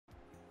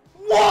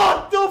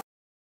What the f?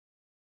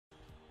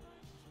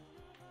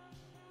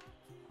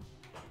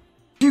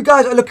 If you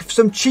guys are looking for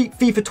some cheap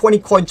FIFA 20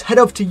 coins, head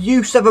over to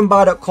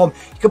u7buy.com.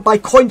 You can buy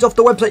coins off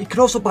the website. You can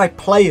also buy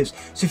players.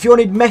 So if you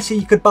wanted Messi,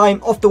 you could buy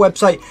him off the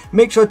website.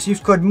 Make sure to use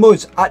code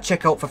Muzz at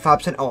checkout for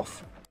 5%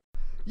 off.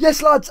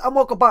 Yes lads, and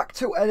welcome back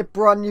to a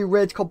brand new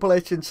raid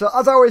compilation. So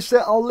as I always say,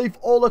 I'll leave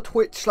all the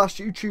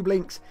Twitch/YouTube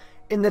links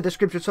in the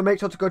description, so make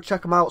sure to go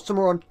check them out. Some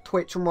are on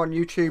Twitch, some are on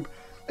YouTube.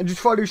 And just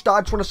before I do start,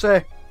 I just want to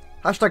say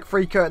hashtag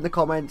free Kurt in the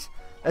comments.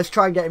 Let's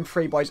try and get him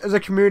free, boys. As a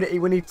community,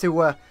 we need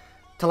to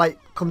like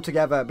come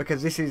together,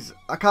 because this is,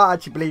 I can't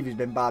actually believe he's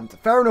been banned.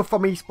 Fair enough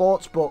from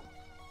esports, but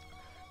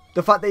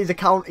the fact that his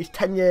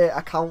 10-year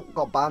account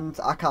got banned,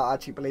 I can't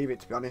actually believe it,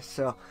 to be honest.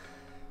 So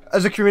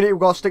as a community, we've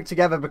got to stick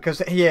together, because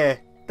here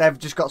they've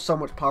just got so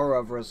much power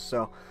over us.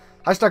 So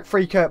hashtag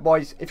free Kurt,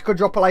 boys. If you could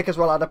drop a like as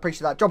well, I'd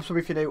appreciate that. Drop some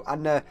if you're new,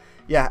 and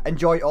yeah,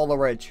 enjoy all the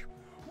rage.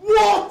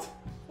 What?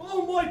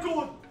 Oh my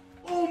god!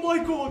 Oh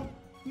my god!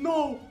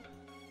 No!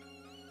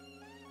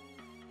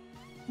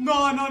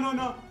 No, no, no,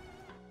 no!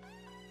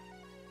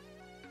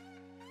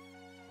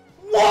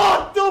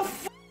 What the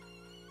f?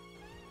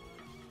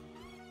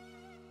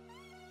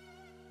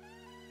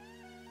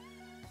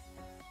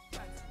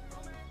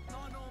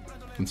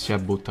 Non si è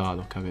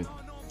buttato, capito?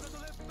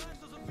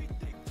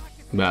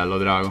 Bello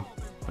Drago,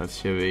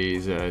 grazie per i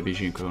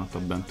V5 che non sto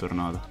ben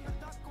tornato.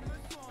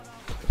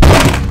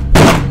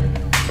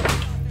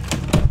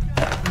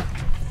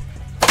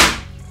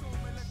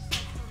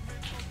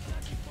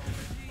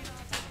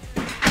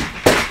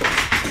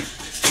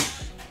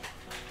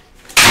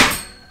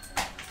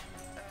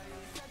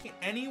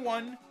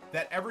 Anyone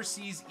that ever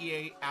sees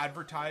EA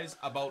advertise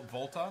about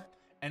Volta,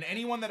 and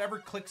anyone that ever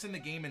clicks in the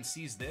game and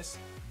sees this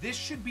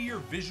should be your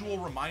visual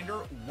reminder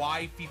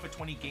why FIFA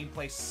 20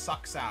 gameplay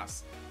sucks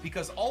ass.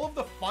 Because all of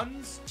the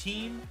funds,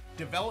 team,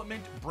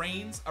 development,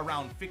 brains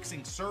around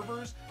fixing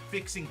servers,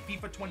 fixing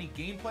FIFA 20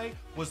 gameplay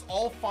was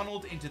all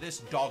funneled into this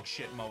dog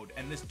shit mode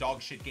and this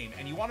dog shit game.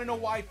 And you want to know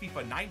why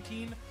FIFA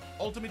 19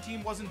 Ultimate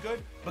Team wasn't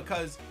good?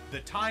 Because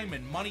the time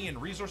and money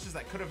and resources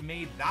that could have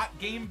made that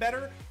game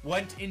better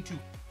went into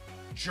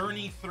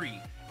Journey 3.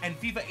 And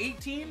FIFA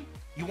 18,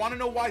 you want to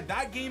know why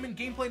that game and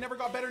gameplay never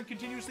got better and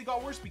continuously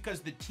got worse?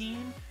 Because the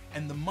team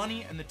and the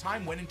money and the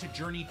time went into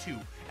Journey 2.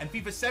 And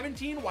FIFA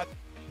 17, why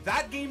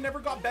that game never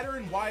got better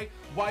and why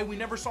we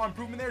never saw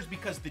improvement there is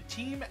because the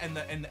team and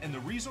the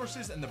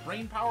resources and the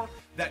brain power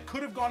that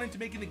could have gone into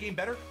making the game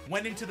better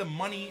went into the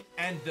money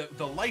and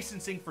the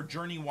licensing for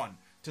Journey 1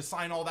 to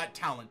sign all that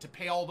talent, to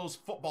pay all those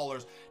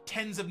footballers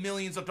tens of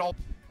millions of dollars.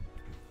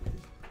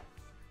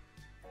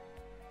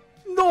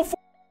 No f.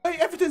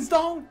 Everything's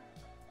down.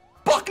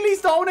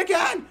 Buckley's down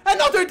again.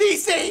 Another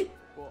DC.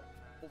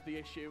 What's the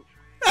issue?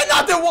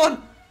 Another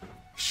one.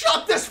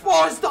 Shut this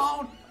force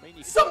down.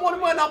 Someone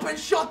went up and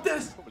shot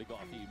this.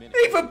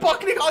 Even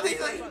Buckley got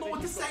these. I don't know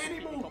what to say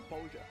anymore.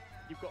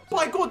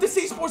 By God, this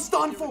esports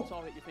done for.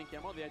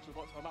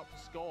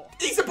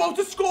 He's about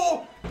to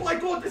score. By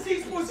God, this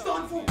esports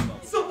done for.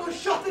 Someone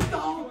shut it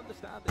down.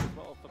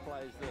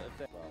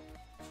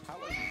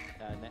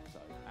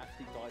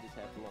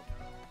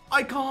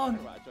 I can't.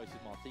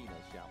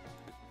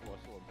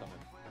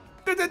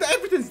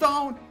 Everything's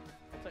down.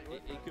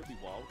 It could be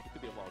wild. It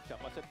could be a wild chat.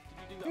 I said,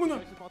 did you do that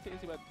with Joseph Martinez?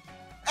 He went,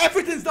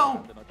 everything's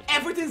down.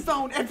 Everything's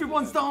down.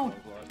 Everyone's down.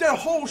 Their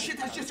whole shit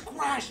has just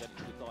crashed.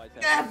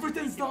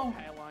 Everything's down.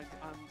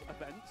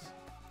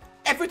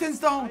 Everything's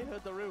down. I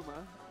heard the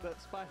rumor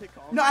that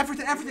Spider-Con. No,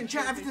 everything,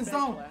 chat, everything's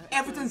down.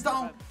 Everything's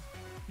down.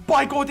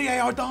 By God, the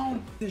AR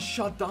down. It's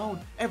shut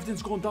down.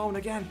 Everything's gone down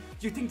again.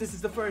 Do you think this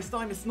is the first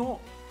time? It's not.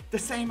 The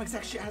same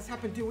exact shit has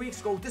happened 2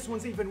 weeks ago. This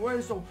one's even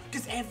worse though,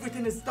 because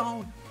everything is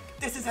down.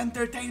 This is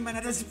entertainment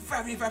at its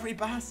very, very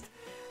best.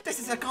 This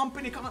is a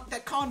company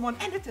that can't run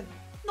anything.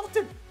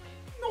 Nothing.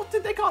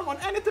 They can't run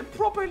anything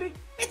properly.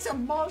 It's a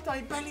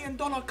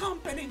multi-billion-dollar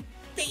company.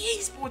 The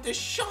esport is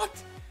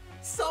shut.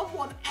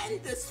 Someone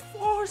end this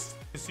force.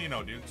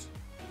 Casino, dudes.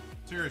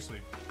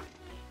 Seriously.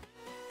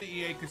 The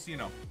EA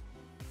casino.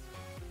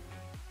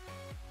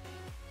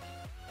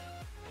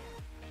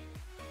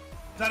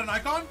 Is that an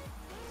icon?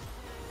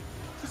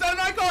 Is that an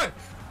icon?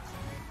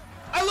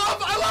 I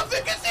love the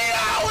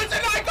casino! It's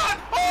an icon!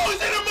 Oh,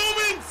 it's in a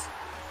moment!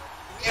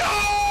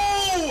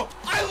 Yo!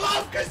 I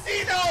love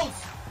casinos!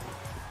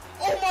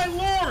 Oh my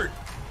lord!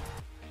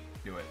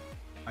 Do it.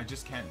 I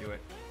just can't do it.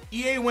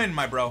 EA win,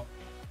 my bro.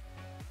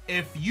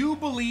 If you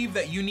believe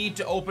that you need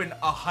to open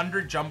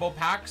 100 jumbo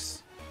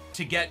packs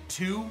to get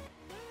 2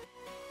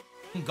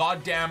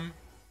 goddamn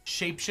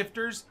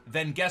shapeshifters,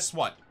 then guess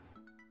what?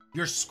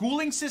 Your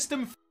schooling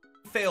system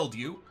failed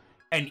you,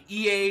 and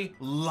EA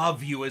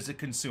love you as a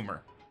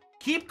consumer.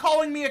 Keep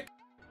calling me a...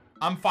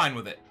 I'm fine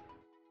with it.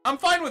 I'm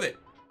fine with it.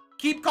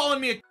 Keep calling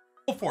me a...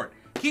 Go for it.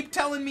 Keep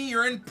telling me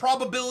you're in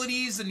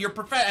probabilities and you're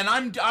perfect, and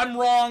I'm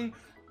wrong.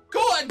 Go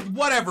on,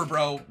 whatever,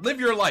 bro. Live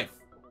your life.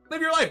 Live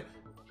your life.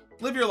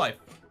 Live your life.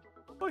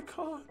 I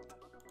can't.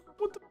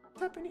 What the f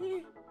happened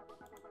here?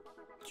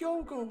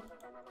 Yogo.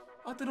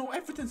 I don't know,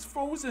 everything's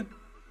frozen.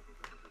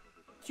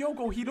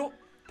 Yogo, he don't...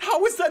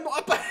 How is that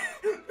not a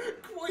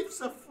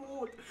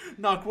god.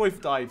 No,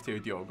 Cruyff dived here,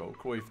 Diogo.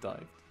 Cruyff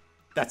dived.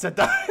 That's a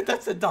dive.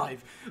 That's a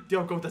dive.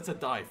 Diogo, that's a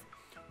dive.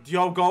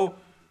 Diogo,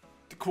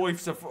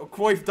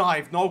 Cruyff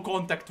dive. No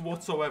contact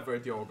whatsoever,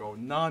 Diogo.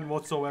 None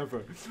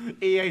whatsoever.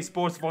 EA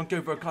Sports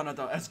Vancouver,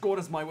 Canada. As God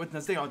as my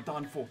witness, they are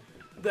done for.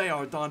 They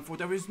are done for.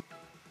 There is...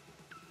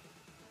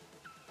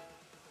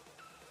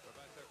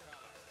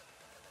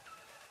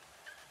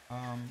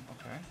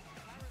 Okay.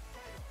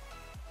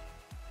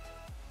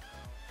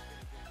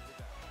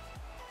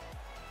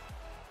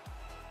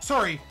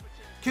 Sorry,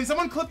 can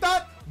someone clip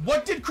that?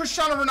 What did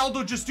Cristiano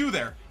Ronaldo just do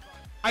there?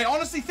 I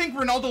honestly think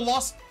Ronaldo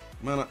lost.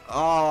 Man,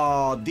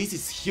 oh, this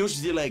is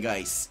huge delay,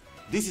 guys.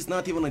 This is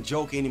not even a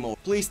joke anymore.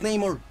 Please,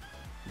 Neymar,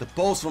 the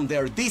pose from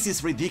there, this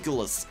is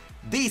ridiculous.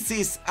 This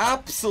is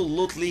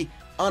absolutely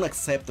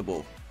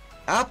unacceptable.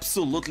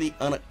 Absolutely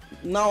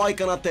now I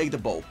cannot take the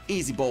ball.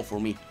 Easy ball for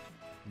me.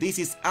 This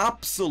is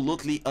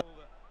absolutely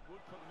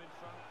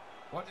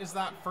What is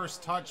that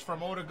first touch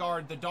from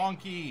Odegaard, the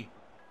donkey?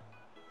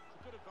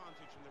 Good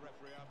advantage from the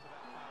referee after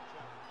that foul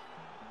check.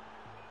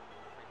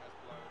 Referee has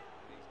blown.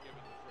 He's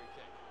given the free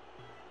kick.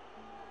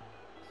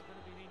 It's going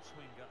to be an in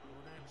swinger or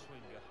an out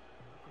swinger.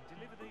 You can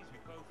deliver these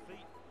with both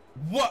feet.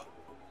 What?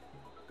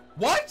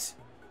 What?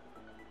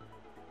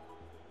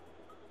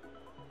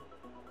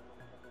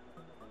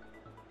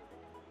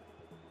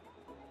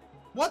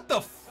 What the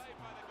f?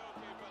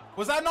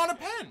 Was that not a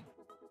pen?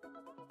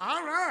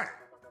 All right.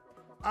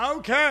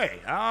 Okay.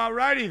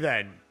 Alrighty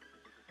then.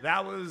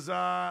 That was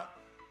that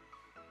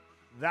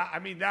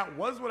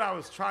was what I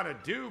was trying to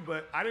do,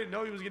 but I didn't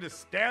know he was gonna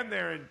stand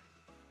there and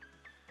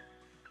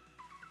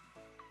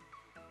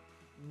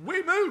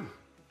we move.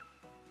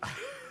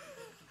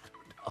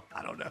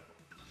 I don't know.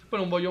 Poi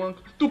non voglio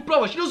manco... Tu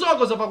provaci, lo so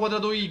cosa fa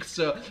quadrato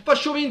X.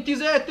 Faccio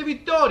 27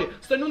 vittorie.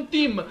 Sto in un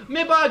team.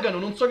 Me pagano.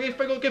 Non so che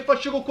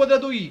faccio con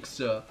quadrato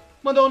X.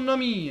 Madonna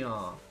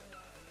mia.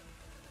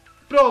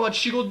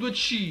 Provaci con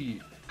 2C.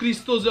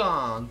 Cristo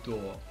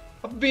santo.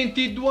 A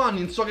 22 anni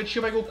non so che ci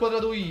fai con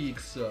quadrato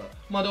X.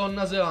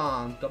 Madonna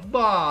santa.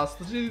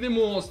 Basta. Siete dei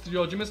mostri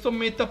oggi. Mi sto a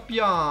mettere a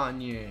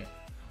piagne.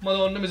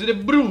 Madonna mia, siete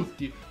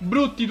brutti.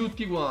 Brutti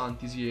tutti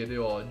quanti siete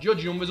oggi.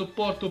 Oggi non vi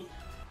sopporto.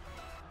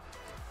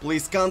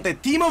 please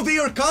content. Team of the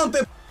year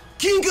content.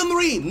 King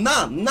Henry.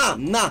 No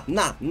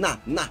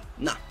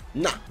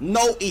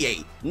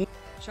EA.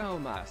 Ciao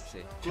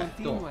Masse,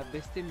 continua a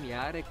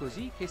bestemmiare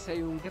così che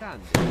sei un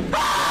grande.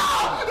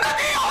 Ma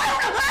Dio, è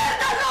una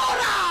merda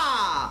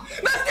allora!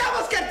 Ma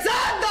stiamo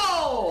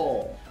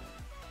scherzando!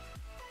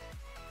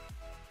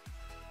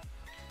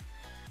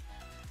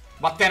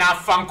 Vattene a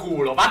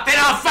fanculo! Vattene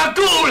a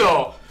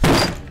fanculo!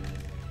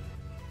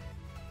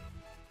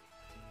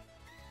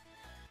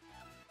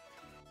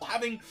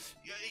 Having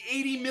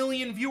 80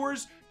 million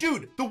viewers?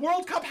 Dude, the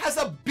World Cup has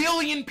 1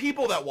 billion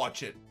people that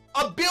watch it.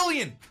 1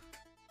 billion!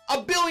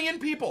 1 billion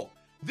people.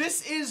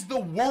 This is the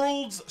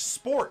world's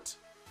sport.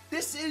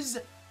 This is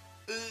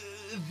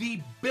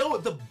the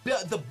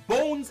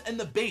bones and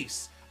the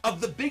base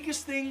of the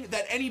biggest thing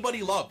that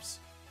anybody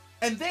loves.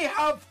 And they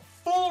have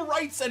full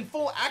rights and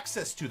full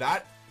access to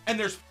that. And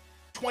there's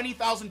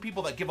 20,000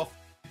 people that give a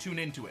tune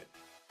into it.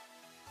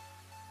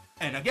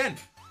 And again,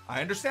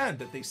 I understand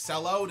that they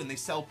sell out and they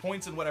sell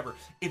points and whatever.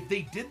 If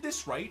they did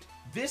this right,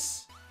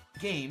 this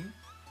game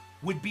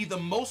would be the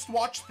most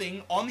watched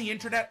thing on the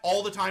internet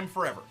all the time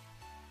forever.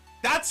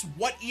 That's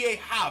what EA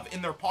have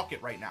in their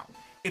pocket right now.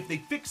 If they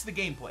fix the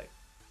gameplay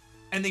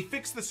and they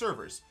fix the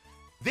servers,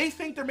 they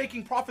think they're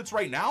making profits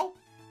right now.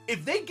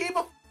 If they gave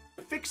a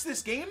fix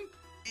this game,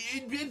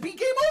 it'd be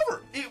game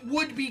over. It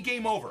would be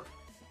game over.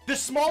 The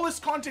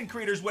smallest content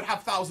creators would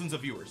have thousands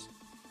of viewers.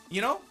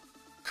 You know?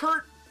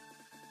 Kurt,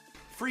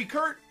 Free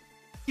Kurt,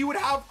 he would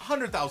have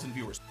 100,000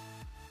 viewers.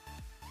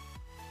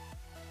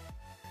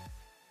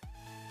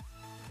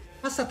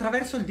 Passa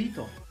attraverso il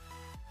dito.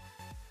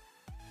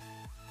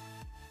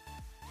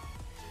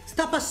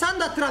 Sta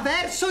passando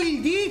attraverso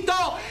il dito!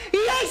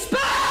 EA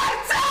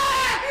Sports!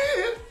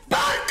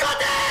 Porco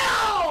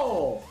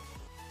Dio!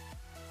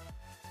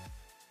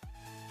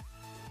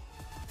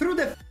 Through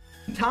the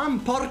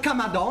thumb, porca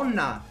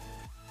madonna!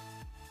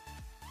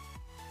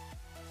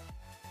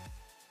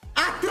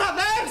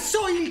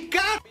 Attraverso il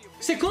cazzo!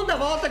 Seconda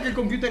volta che il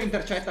computer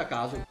intercetta a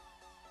caso.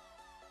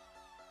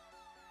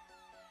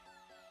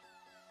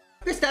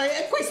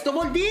 Questo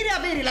vuol dire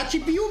avere la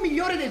CPU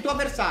migliore del tuo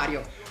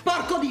avversario.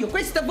 Porco Dio,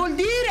 questo vuol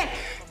dire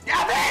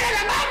avere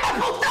la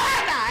mamma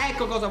puttana!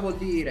 Ecco cosa vuol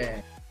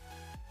dire.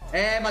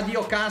 Ma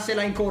Dio se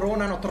la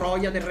incoronano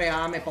Troia del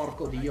reame,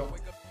 porco Dio.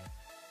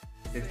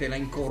 Te la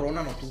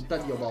incoronano tutta,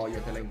 Dio boia,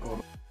 te la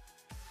incoronano.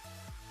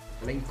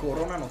 La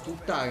incoronano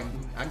tutta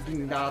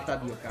agghindata,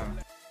 Dio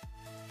cane.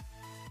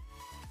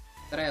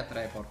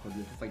 3-3, porco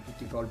Dio, tu fai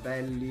tutti i gol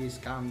belli,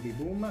 scambi,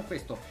 boom.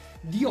 Questo,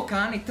 Dio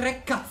cane,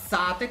 3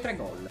 cazzate, 3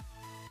 gol.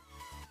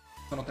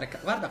 Sono 3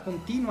 cazzate. Guarda,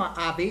 continua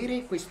a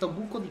avere questo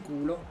buco di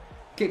culo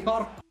che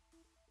porco...